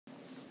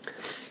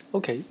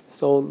Okay,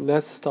 so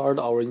let's start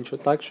our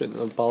introduction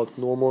about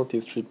normal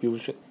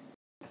distribution.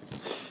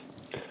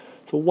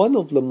 So one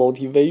of the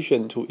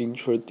motivation to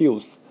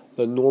introduce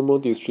the normal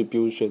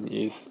distribution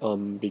is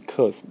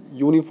because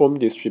uniform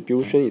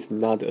distribution is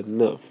not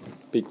enough,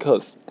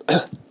 because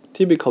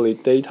typically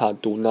data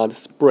do not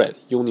spread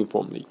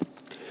uniformly.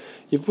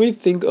 If we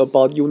think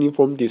about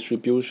uniform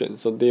distribution,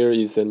 so there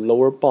is a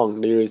lower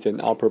bound, there is an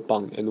upper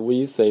bound, and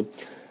we say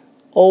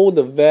all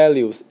the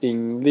values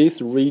in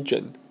this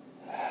region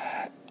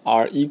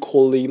are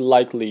equally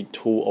likely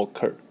to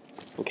occur.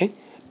 Okay?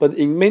 But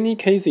in many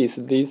cases,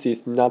 this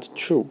is not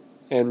true,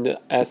 and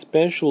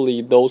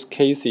especially those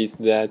cases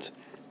that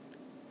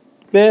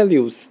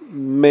values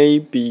may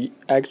be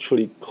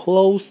actually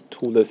close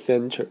to the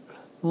center.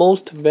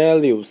 Most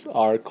values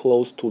are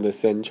close to the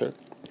center.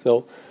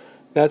 So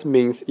that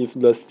means if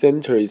the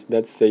center is,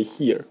 let's say,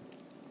 here,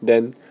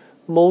 then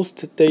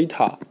most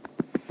data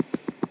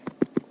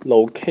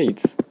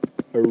locates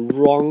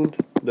around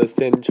the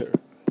center,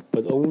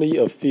 but only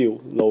a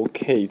few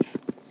locates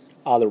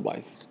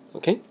otherwise.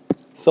 Okay?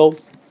 So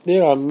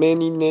there are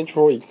many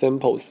natural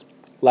examples.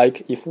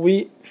 Like if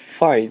we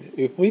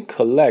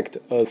collect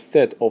a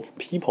set of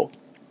people,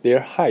 their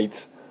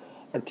heights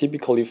are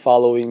typically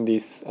following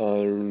this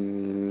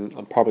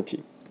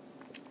property.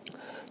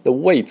 The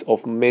weight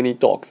of many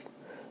dogs,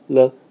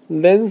 the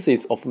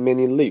lengths of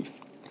many leaves,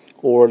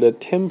 or the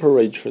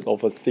temperature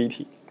of a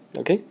city.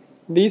 Okay?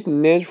 These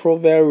natural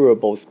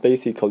variables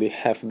basically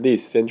have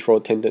this central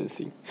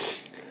tendency.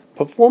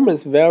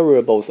 Performance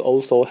variables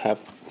also have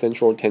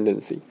central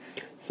tendency.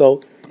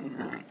 So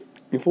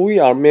if we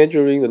are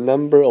measuring the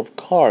number of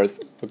cars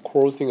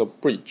crossing a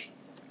bridge,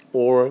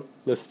 or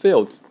the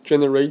sales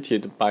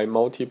generated by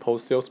multiple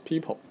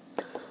salespeople,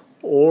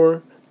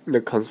 or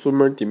the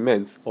consumer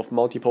demands of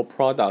multiple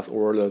products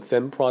or the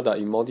same product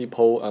in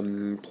multiple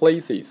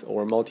places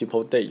or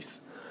multiple days,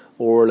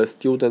 or the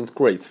students'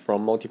 grades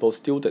from multiple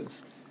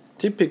students,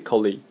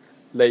 typically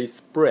they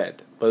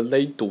spread, but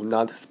they do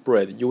not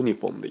spread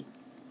uniformly,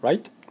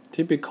 right?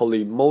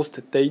 Typically, most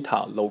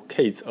data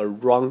locates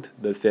around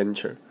the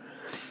center.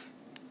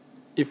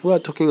 If we are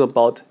talking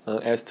about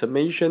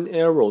estimation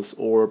errors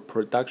or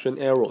production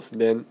errors,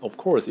 then of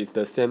course it's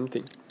the same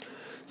thing.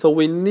 So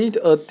we need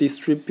a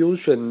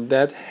distribution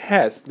that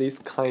has this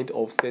kind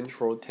of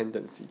central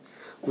tendency.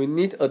 We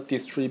need a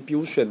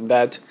distribution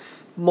that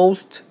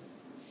most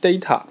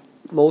data,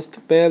 most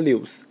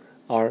values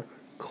are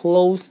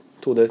close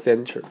to the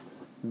center.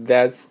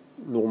 That's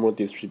normal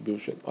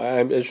distribution.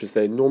 I should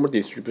say normal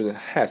distribution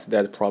has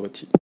that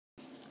property.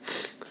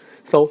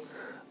 So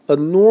a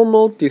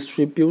normal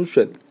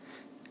distribution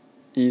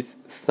is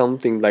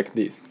something like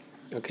this.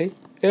 Okay?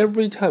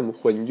 Every time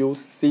when you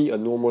see a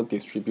normal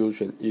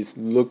distribution, it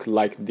looks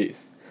like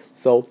this.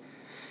 So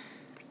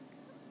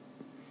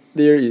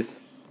there is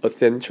a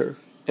center,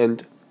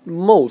 and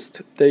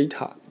most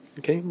data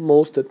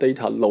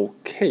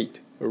locate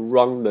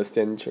around the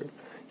center.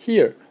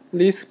 Here,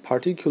 this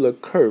particular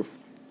curve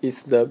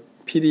is the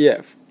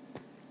PDF.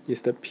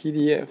 Is the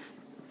PDF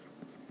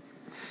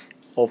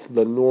of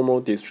the normal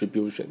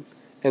distribution.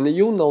 And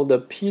you know the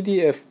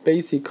PDF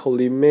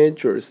basically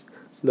measures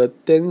the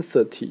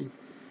density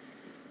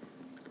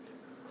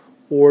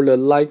or the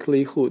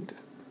likelihood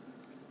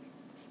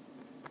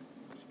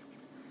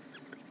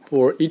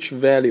for each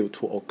value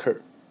to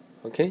occur.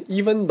 Okay,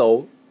 even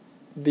though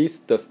this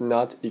does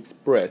not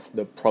express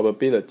the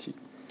probability,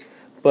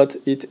 but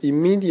it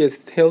immediately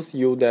tells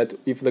you that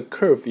if the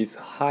curve is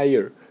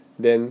higher,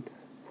 then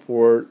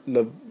for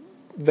the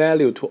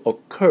value to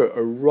occur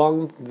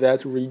around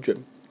that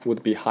region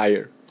would be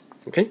higher.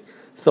 Okay,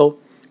 so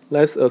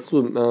let's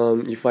assume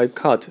if I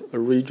cut a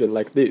region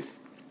like this,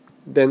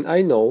 then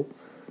I know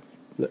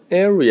the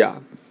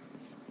area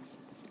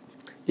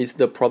is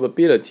the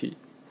probability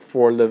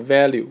for the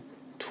value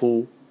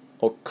to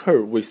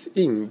occur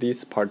within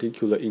this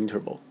particular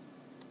interval.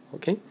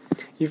 Okay,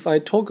 if I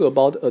talk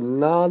about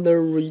another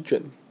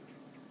region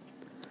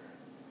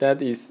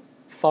that is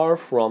far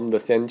from the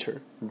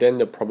center, then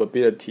the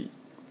probability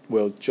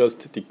will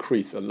just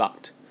decrease a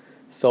lot.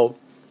 So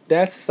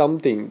that's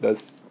something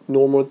the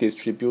normal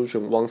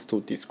distribution wants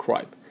to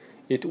describe.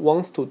 It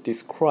wants to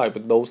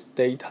describe those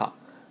data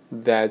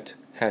that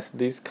has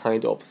this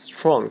kind of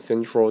strong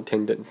central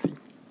tendency.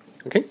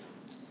 Okay?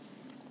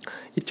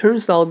 It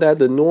turns out that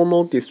the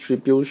normal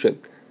distribution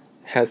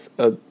has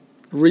a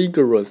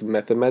rigorous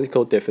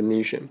mathematical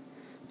definition,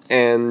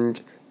 and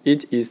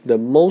it is the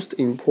most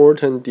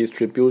important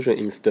distribution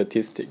in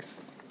statistics.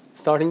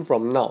 Starting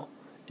from now,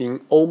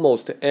 in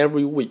almost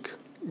every week,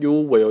 you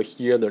will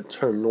hear the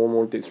term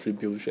normal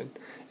distribution,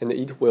 and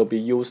it will be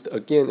used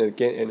again and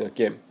again and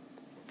again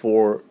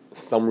for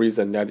some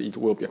reason that it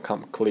will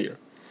become clear.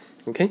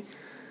 Okay?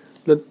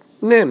 The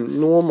name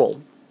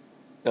normal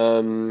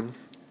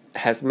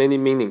has many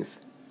meanings.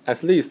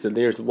 At least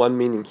there's one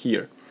meaning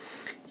here.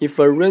 If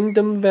a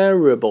random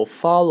variable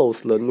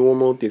follows the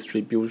normal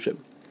distribution,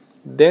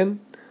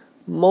 then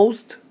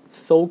most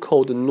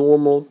so-called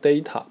normal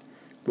data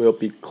will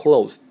be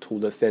close to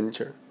the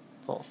center.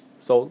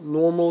 So So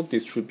normal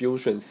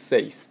distribution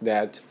says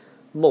that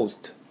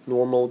most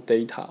normal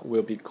data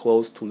will be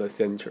close to the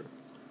center.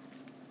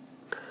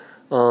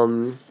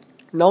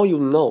 Now you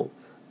know,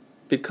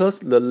 because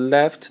the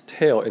left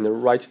tail and the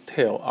right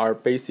tail are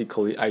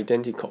basically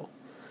identical.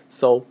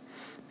 So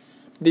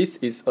this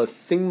is a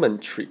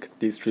symmetric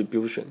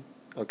distribution,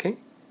 okay?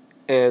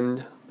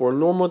 And for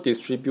normal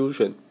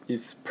distribution,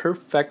 it's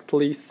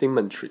perfectly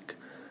symmetric.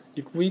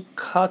 If we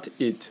cut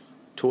it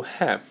to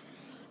half,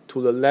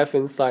 to the left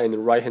hand side and the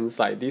right hand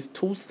side, these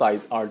two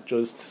sides are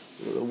just,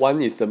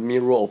 one is the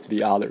mirror of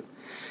the other.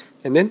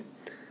 And then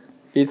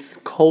it's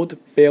called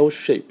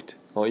bell-shaped.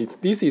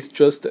 This is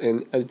just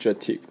an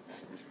adjective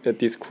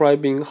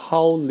describing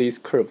how this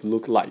curve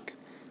look like.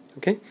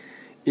 Okay,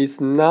 it's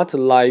not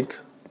like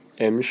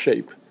M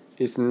shape.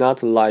 It's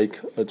not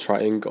like a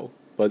triangle,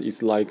 but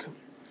it's like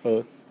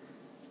a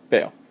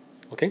bell.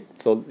 Okay,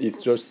 so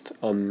it's just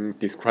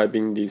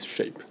describing this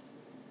shape.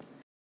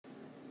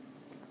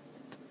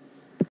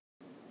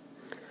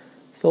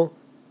 So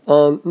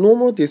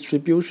normal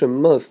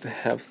distribution must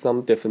have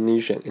some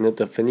definition, and the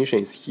definition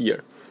is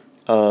here.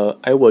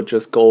 I will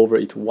just go over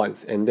it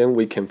once, and then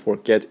we can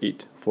forget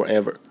it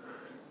forever.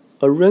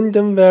 A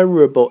random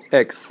variable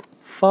x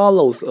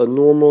follows a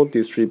normal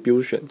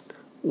distribution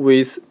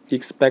with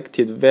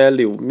expected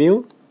value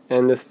mu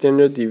and the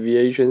standard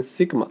deviation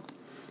sigma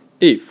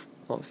if,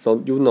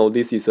 so you know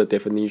this is a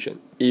definition,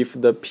 if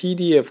the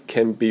PDF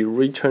can be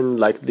written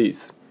like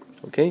this.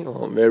 Okay,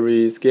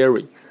 very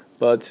scary,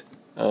 but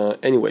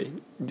anyway,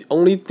 the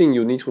only thing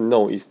you need to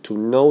know is to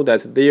know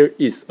that there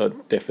is a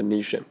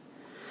definition.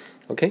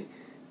 Okay,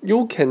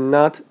 you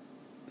cannot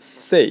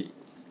say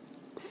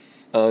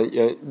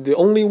the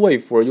only way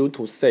for you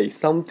to say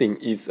something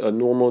is a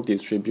normal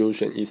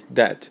distribution is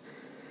that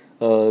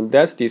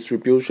that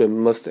distribution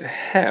must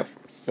have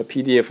a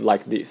PDF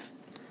like this.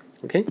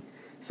 Okay,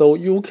 so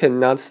you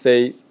cannot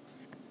say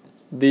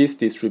this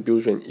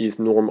distribution is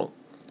normal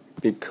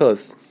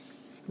because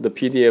the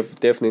PDF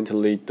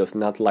definitely does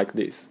not like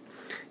this.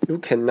 You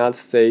cannot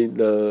say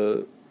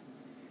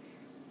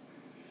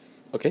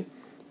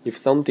if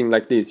something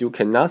like this, you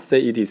cannot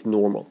say it is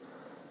normal.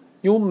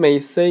 You may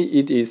say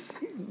it is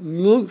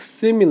looks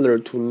similar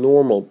to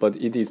normal, but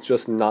it is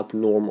just not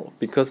normal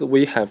because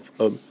we have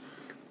a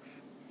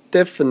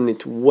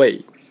definite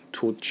way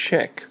to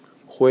check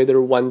whether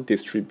one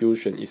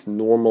distribution is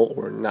normal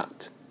or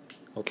not.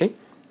 Okay,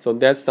 so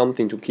that's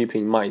something to keep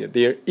in mind.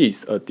 There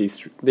is a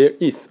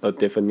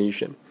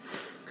definition.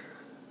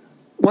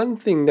 One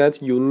thing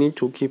that you need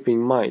to keep in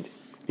mind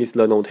is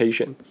the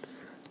notation.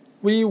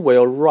 We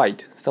will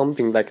write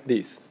something like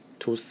this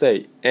to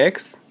say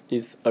x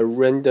is a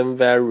random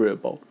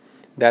variable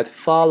that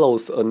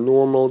follows a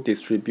normal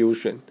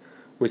distribution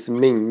with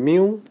mean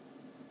mu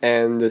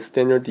and the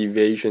standard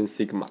deviation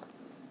sigma.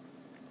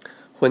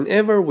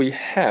 Whenever we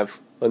have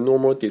a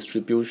normal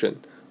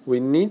distribution, we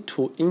need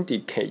to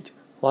indicate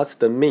what's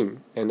the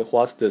mean and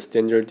what's the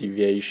standard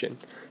deviation,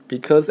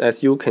 because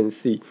as you can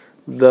see,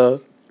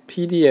 the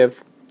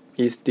PDF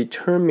is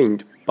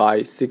determined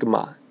by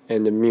sigma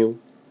and mu.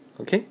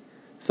 Okay,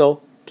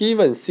 so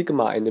given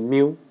sigma and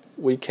mu,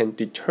 we can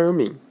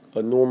determine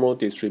a normal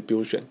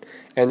distribution,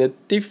 and the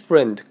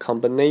different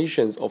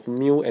combinations of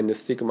mu and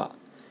sigma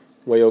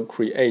will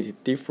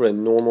create different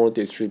normal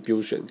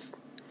distributions.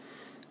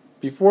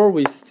 Before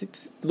we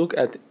look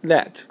at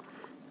that,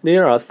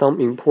 there are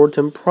some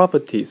important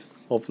properties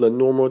of the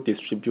normal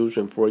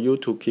distribution for you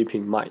to keep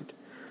in mind.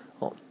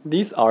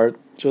 These are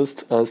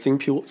just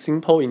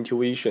simple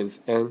intuitions,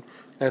 and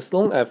as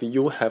long as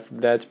you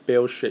have that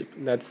bell shape,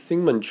 that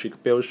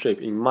symmetric bell shape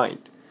in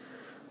mind,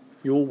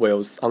 you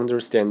will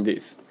understand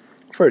this.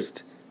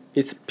 First,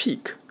 its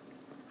peak.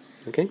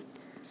 Okay,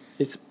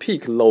 its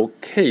peak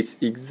locates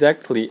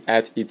exactly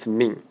at its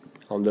mean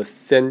on the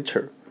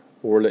center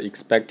or the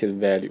expected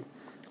value.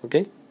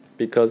 Okay,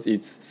 because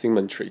it's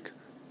symmetric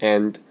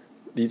and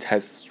it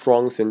has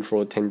strong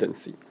central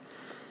tendency.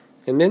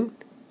 And then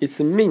its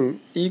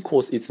mean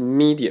equals its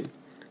median.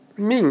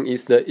 Mean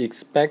is the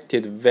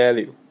expected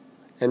value,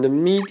 and the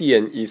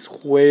median is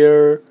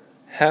where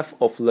half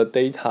of the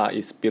data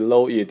is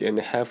below it and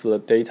half of the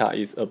data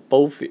is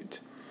above it.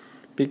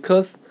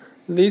 Because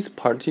this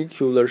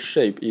particular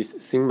shape is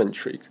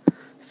symmetric,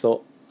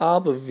 so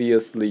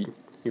obviously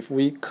if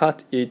we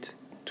cut it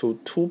to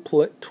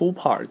two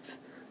parts,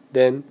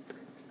 then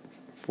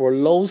for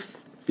those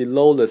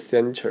below the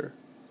center,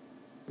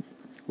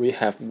 we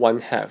have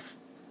 1/2,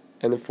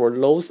 and for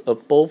those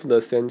above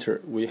the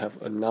center, we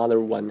have another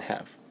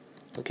 1/2.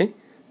 Okay,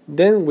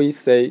 then we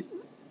say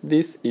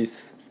this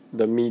is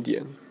the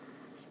median,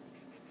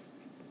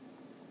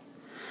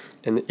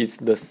 and it's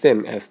the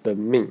same as the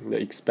mean,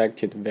 the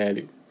expected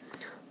value.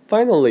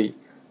 Finally,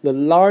 the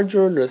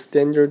larger the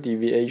standard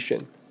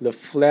deviation, the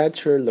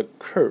flatter the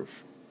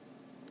curve.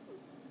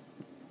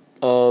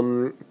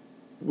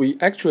 We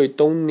actually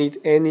don't need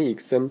any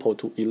example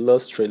to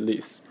illustrate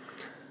this.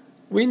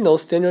 We know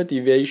standard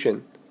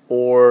deviation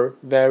or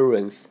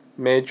variance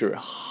measure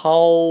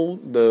how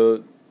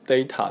the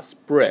data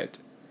spread,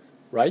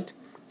 right?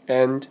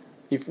 And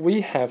if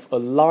we have a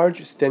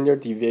large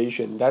standard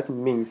deviation, that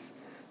means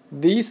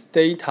these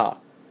data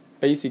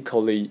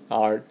basically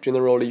are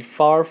generally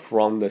far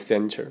from the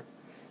center.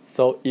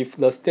 So if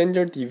the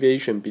standard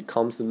deviation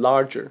becomes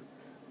larger,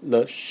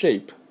 the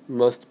shape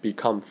must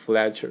become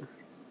flatter.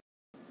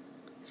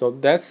 So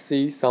let's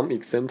see some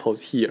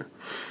examples here.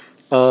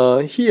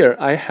 Here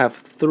I have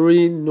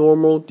three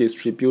normal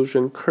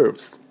distribution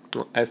curves.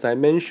 As I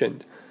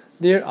mentioned,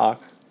 there are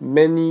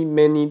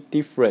many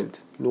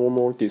different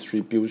normal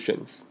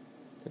distributions.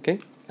 Okay,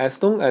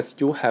 as long as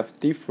you have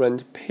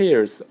different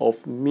pairs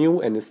of mu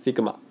and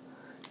sigma,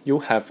 you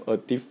have a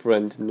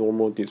different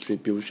normal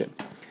distribution.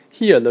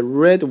 Here the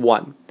red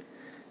one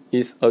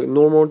is a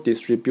normal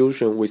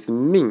distribution with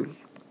mean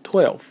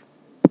 12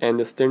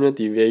 and standard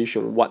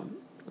deviation 1.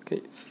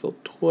 Okay, so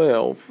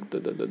 12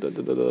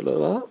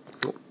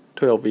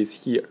 is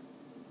here.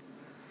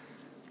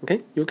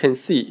 Okay, you can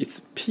see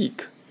its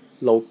peak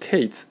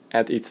locates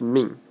at its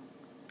mean.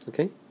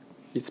 Okay,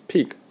 its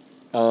peak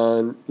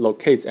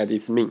locates at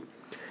its mean.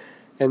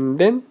 And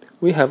then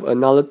we have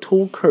another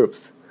two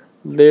curves.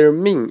 Their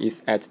mean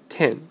is at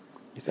 10.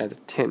 It's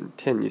at 10.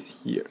 10 is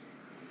here.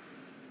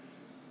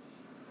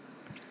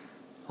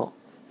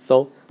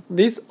 So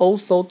this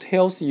also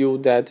tells you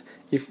that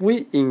if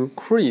we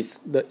increase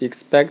the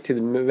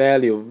expected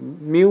value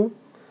mu,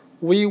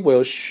 we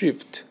will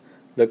shift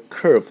the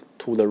curve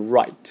to the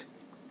right.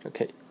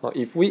 Okay,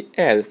 if we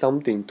add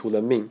something to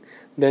the mean,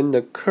 then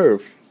the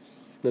curve,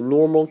 the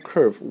normal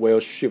curve,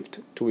 will shift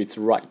to its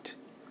right.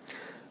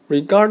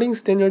 Regarding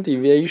standard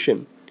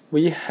deviation,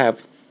 we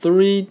have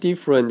three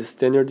different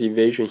standard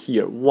deviation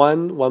here,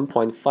 1,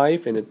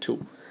 1.5, and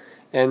 2.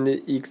 And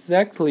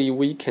exactly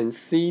we can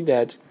see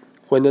that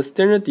when the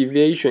standard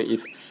deviation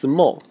is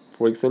small,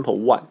 for example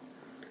 1,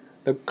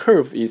 the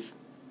curve is,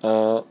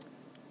 the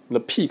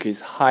peak is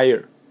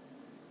higher,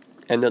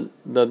 and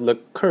the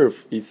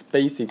curve is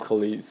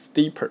basically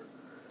steeper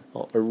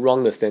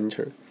around the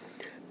center.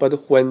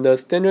 But when the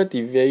standard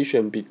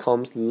deviation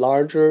becomes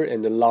larger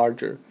and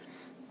larger,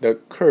 the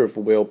curve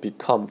will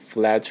become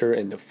flatter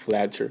and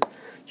flatter,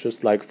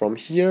 just like from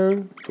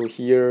here to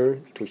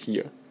here to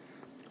here.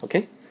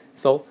 Okay,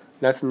 so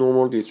that's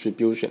normal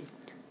distribution.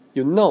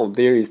 You know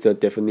there is a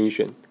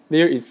definition.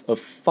 There is a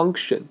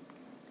function,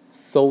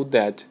 so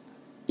that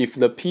if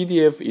the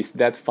PDF is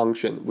that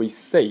function, we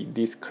say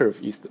this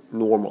curve is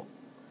normal.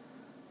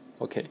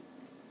 Okay,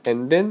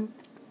 and then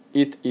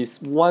it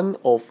is one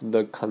of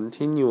the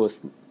continuous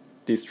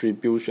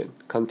distribution,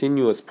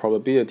 continuous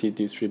probability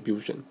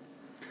distribution.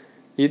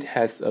 It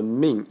has a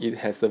mean, it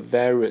has a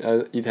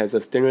variance, it has a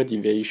standard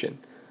deviation.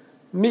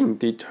 Mean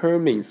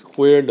determines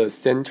where the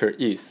center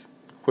is,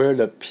 where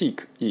the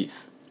peak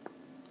is,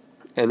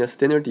 and the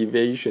standard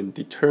deviation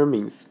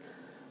determines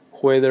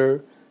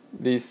whether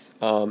this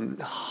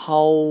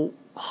how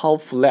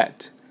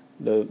flat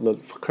the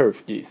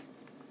curve is.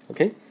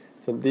 Okay,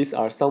 so these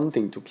are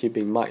something to keep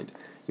in mind.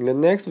 In the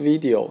next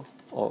video,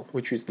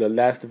 which is the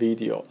last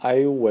video,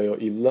 I will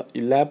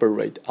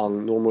elaborate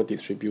on normal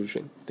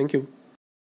distribution. Thank you.